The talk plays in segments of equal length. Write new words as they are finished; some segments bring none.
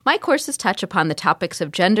My courses touch upon the topics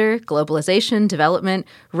of gender, globalization, development,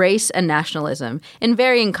 race, and nationalism in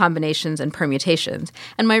varying combinations and permutations,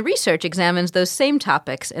 and my research examines those same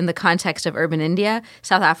topics in the context of urban India,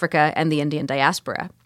 South Africa, and the Indian diaspora.